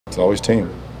It's always team.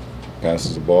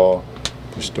 Passes the ball,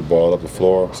 push the ball up the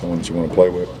floor, someone that you want to play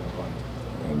with,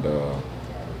 and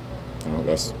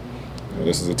this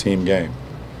is a team game.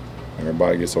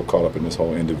 Everybody gets so caught up in this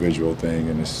whole individual thing,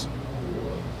 and it's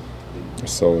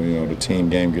so the team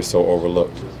game gets so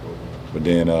overlooked. But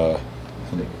then,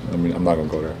 I'm not gonna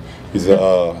go there. He's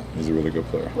a really good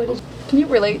player. Can you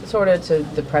relate sort of to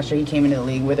the pressure he came into the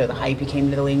league with, or the hype he came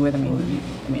into the league with? I mean,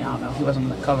 I don't know. He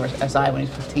wasn't on the cover of SI when he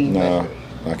was 15. Nah,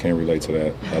 I can't relate to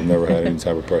that. I've never had any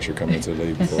type of pressure coming into the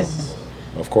league before.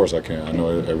 Of course I can. I know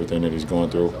everything that he's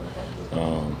going through.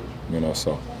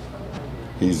 So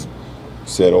he's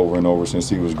said over and over since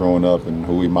he was growing up and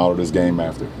who he modeled his game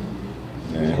after,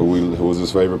 and who was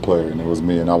his favorite player, and it was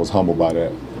me, and I was humbled by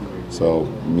that. So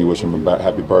me wishing him a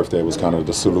happy birthday was kind of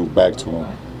the salute back to him.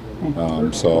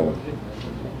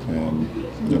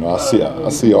 I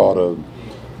see all the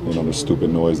the stupid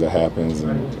noise that happens,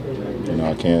 and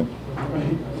I can't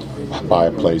buy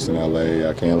a place in LA.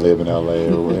 I can't live in LA.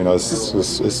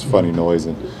 It's funny noise,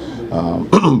 and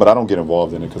but I don't get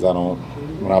involved in it because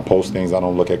when I post things, I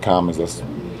don't look at comments.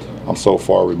 I'm so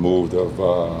far removed of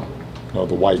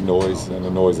the white noise and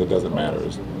the noise that doesn't matter.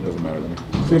 It doesn't matter to me.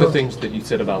 The things that you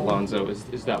said about Lonzo,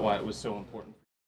 is that why it was so important?